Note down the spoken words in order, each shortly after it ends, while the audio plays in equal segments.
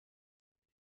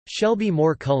Shelby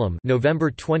Moore Cullom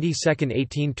 (November 22,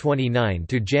 1829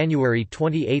 to January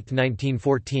 28,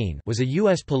 1914) was a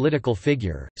U.S. political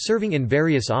figure, serving in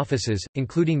various offices,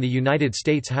 including the United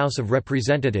States House of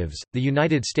Representatives, the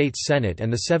United States Senate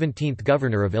and the 17th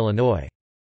Governor of Illinois.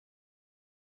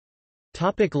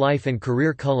 Life and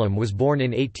career. Cullom was born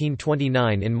in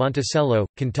 1829 in Monticello,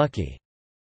 Kentucky.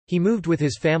 He moved with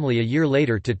his family a year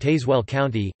later to Tazewell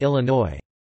County, Illinois.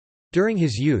 During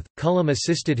his youth, Cullom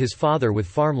assisted his father with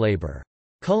farm labor.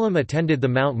 Cullom attended the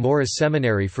Mount Morris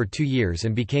Seminary for 2 years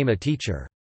and became a teacher.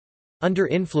 Under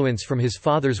influence from his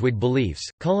father's Whig beliefs,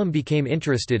 Cullom became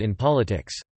interested in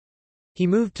politics. He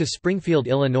moved to Springfield,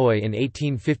 Illinois in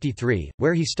 1853,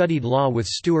 where he studied law with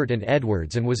Stewart and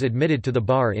Edwards and was admitted to the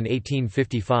bar in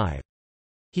 1855.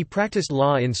 He practiced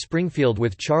law in Springfield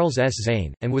with Charles S.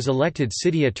 Zane, and was elected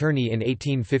city attorney in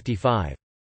 1855.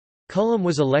 Cullom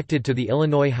was elected to the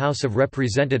Illinois House of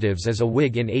Representatives as a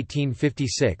Whig in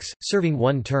 1856, serving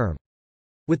one term.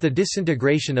 With the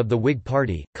disintegration of the Whig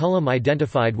Party, Cullom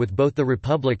identified with both the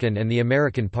Republican and the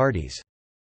American parties.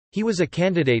 He was a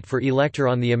candidate for elector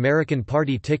on the American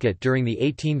Party ticket during the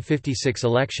 1856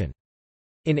 election.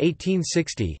 In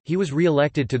 1860, he was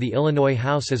re-elected to the Illinois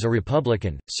House as a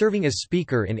Republican, serving as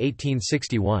Speaker in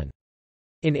 1861.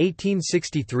 In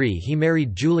 1863 he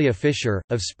married Julia Fisher,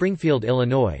 of Springfield,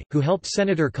 Illinois, who helped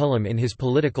Senator Cullom in his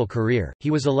political career. He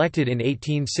was elected in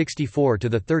 1864 to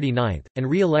the 39th, and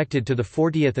re-elected to the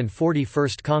 40th and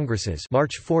 41st Congresses,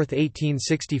 March 4,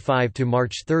 1865 to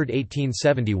March 3,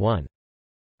 1871.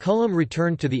 Cullom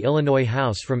returned to the Illinois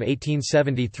House from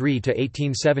 1873 to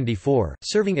 1874,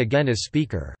 serving again as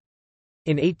Speaker.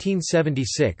 In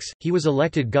 1876, he was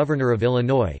elected Governor of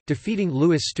Illinois, defeating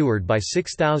Louis Stewart by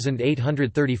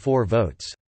 6,834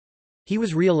 votes. He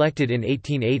was re-elected in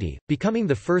 1880, becoming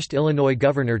the first Illinois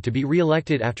governor to be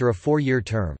re-elected after a 4-year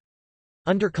term.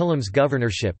 Under Cullom's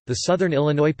governorship, the Southern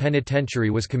Illinois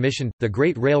Penitentiary was commissioned, the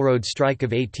Great Railroad Strike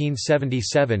of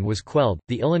 1877 was quelled,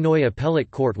 the Illinois Appellate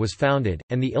Court was founded,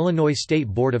 and the Illinois State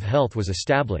Board of Health was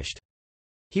established.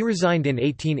 He resigned in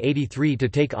 1883 to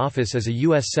take office as a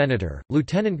U.S. Senator.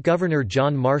 Lieutenant Governor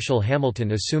John Marshall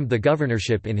Hamilton assumed the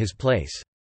governorship in his place.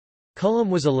 Cullom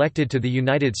was elected to the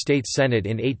United States Senate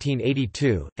in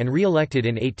 1882, and re-elected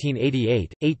in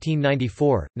 1888,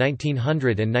 1894,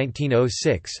 1900 and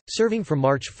 1906, serving from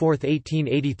March 4,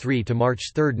 1883 to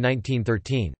March 3,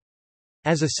 1913.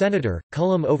 As a senator,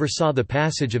 Cullom oversaw the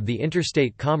passage of the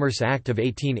Interstate Commerce Act of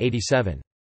 1887.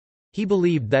 He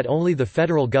believed that only the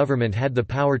federal government had the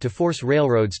power to force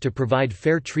railroads to provide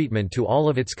fair treatment to all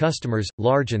of its customers,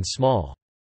 large and small.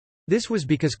 This was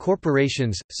because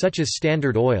corporations, such as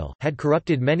Standard Oil, had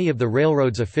corrupted many of the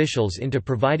railroad's officials into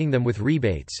providing them with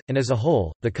rebates, and as a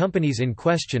whole, the companies in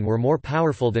question were more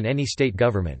powerful than any state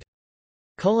government.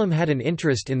 Cullom had an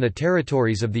interest in the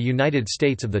territories of the United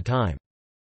States of the time.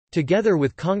 Together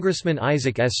with Congressman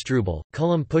Isaac S. Struble,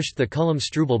 Cullom pushed the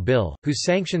Cullom-Struble Bill, whose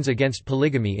sanctions against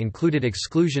polygamy included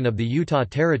exclusion of the Utah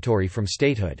Territory from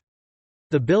statehood.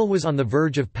 The bill was on the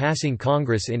verge of passing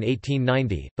Congress in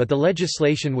 1890, but the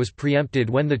legislation was preempted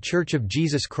when the Church of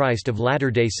Jesus Christ of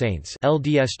Latter-day Saints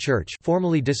 (LDS Church)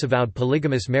 formally disavowed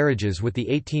polygamous marriages with the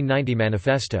 1890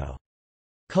 Manifesto.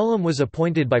 Cullom was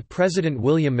appointed by President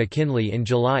William McKinley in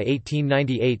July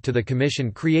 1898 to the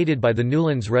commission created by the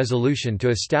Newlands Resolution to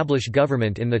establish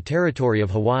government in the territory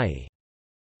of Hawaii.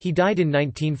 He died in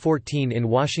 1914 in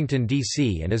Washington,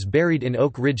 D.C. and is buried in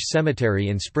Oak Ridge Cemetery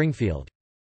in Springfield.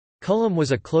 Cullom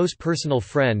was a close personal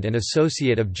friend and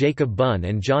associate of Jacob Bunn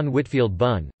and John Whitfield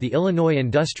Bunn, the Illinois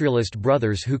industrialist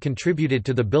brothers who contributed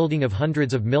to the building of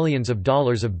hundreds of millions of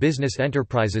dollars of business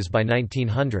enterprises by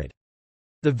 1900.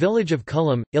 The village of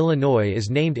Cullom, Illinois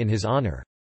is named in his honor.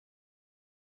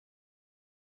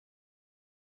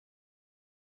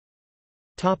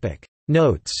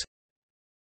 Notes.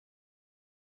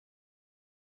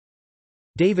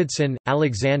 Davidson,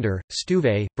 Alexander,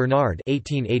 Stuve, Bernard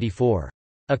 1884.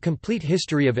 A Complete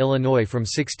History of Illinois from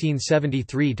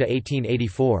 1673 to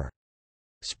 1884.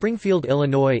 Springfield,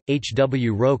 Illinois, H.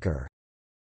 W. Roker.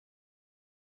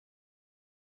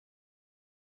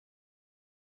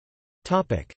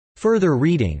 Further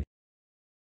reading.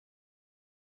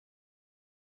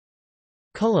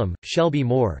 Cullom, Shelby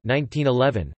Moore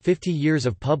 1911, 50 Years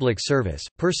of Public Service,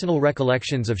 Personal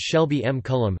Recollections of Shelby M.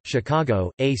 Cullom, Chicago,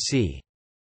 A.C.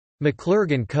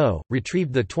 McClurg & Co.,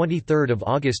 retrieved 23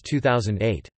 August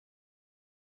 2008.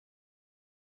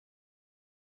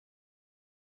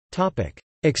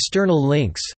 External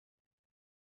links.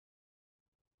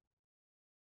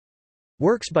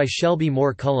 Works by Shelby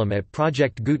Moore Cullom at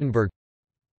Project Gutenberg.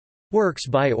 Works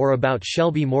by or about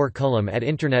Shelby Moore Cullom at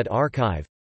Internet Archive.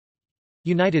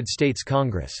 United States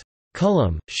Congress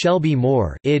Cullom, Shelby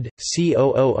Moore id.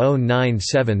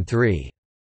 C000973.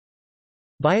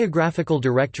 Biographical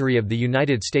Directory of the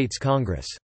United States Congress.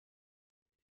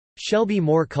 Shelby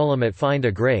Moore Cullom at Find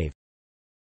a Grave.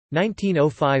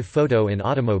 1905 photo in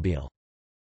automobile.